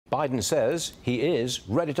Biden says he is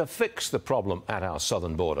ready to fix the problem at our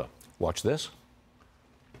southern border. Watch this.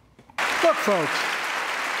 Look, folks,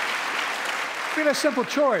 we got a simple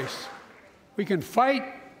choice. We can fight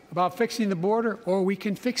about fixing the border, or we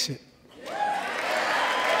can fix it.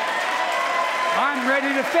 I'm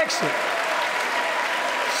ready to fix it.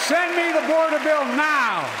 Send me the border bill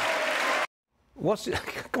now.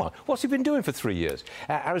 Come on, what's he been doing for 3 years?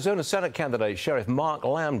 Arizona Senate candidate Sheriff Mark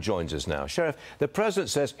Lamb joins us now. Sheriff, the president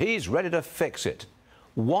says he's ready to fix it.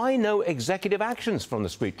 Why no executive actions from the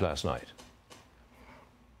speech last night?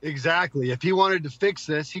 Exactly. If he wanted to fix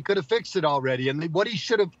this, he could have fixed it already. And what he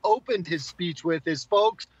should have opened his speech with is,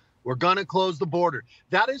 folks, we're going to close the border.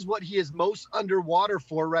 That is what he is most underwater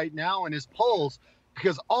for right now in his polls,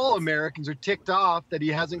 because all Americans are ticked off that he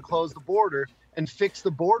hasn't closed the border and fixed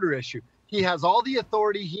the border issue. He has all the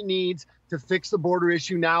authority he needs to fix the border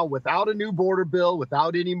issue now without a new border bill,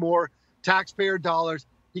 without any more taxpayer dollars.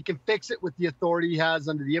 He can fix it with the authority he has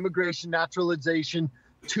under the Immigration Naturalization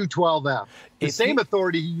 212F. The same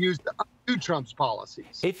authority he used to undo Trump's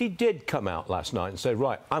policies. If he did come out last night and say,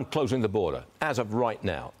 right, I'm closing the border as of right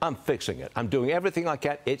now, I'm fixing it, I'm doing everything I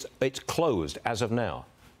can, it's closed as of now,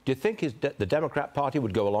 do you think the Democrat Party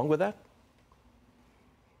would go along with that?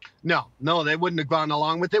 No, they wouldn't have gone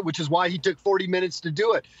along with it, which is why he took 40 minutes to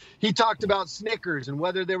do it. He talked about Snickers and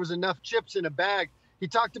whether there was enough chips in a bag. He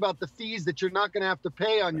talked about the fees that you're not going to have to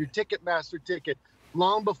pay on your Ticketmaster ticket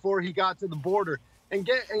long before he got to the border. And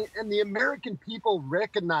the American people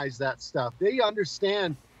recognize that stuff. They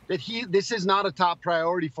understand that this is not a top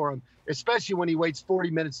priority for him, especially when he waits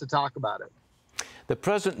 40 minutes to talk about it. The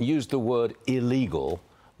president used the word illegal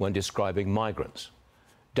when describing migrants.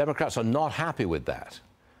 Democrats are not happy with that.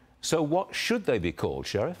 So what should they be called,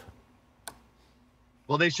 Sheriff?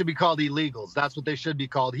 Well, they should be called illegals. That's what they should be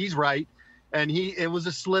called. He's right. And it was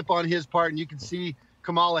a slip on his part. And you can see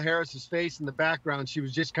Kamala Harris's face in the background. She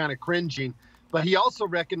was just kind of cringing. But he also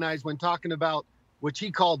recognized when talking about, which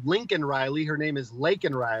he called Lincoln Riley, her name is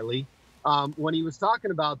Laken Riley, when he was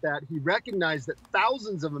talking about that, he recognized that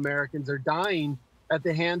thousands of Americans are dying at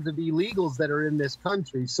the hands of illegals that are in this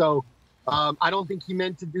country. So I don't think he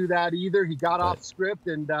meant to do that either. He got off script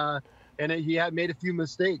and he had made a few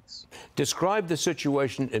mistakes. Describe the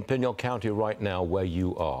situation in Pinal County right now where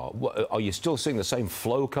you are. Are you still seeing the same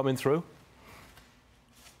flow coming through?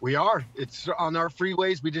 We are. It's on our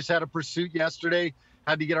freeways. We just had a pursuit yesterday,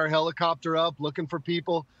 had to get our helicopter up looking for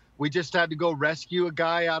people. We just had to go rescue a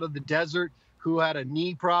guy out of the desert who had a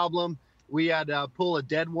knee problem. We had to pull a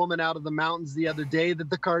dead woman out of the mountains the other day that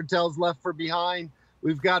the cartels left for behind.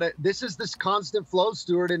 We've got this constant flow,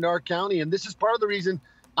 Stuart, in our county. And this is part of the reason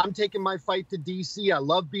I'm taking my fight to D.C. I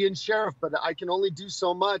love being sheriff, but I can only do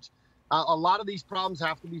so much. A lot of these problems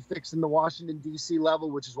have to be fixed in the Washington, D.C. level,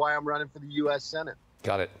 which is why I'm running for the U.S. Senate.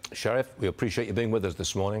 Got it. Sheriff, we appreciate you being with us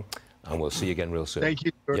this morning, and we'll see you again real soon. Thank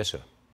you, Stuart. Yes, sir.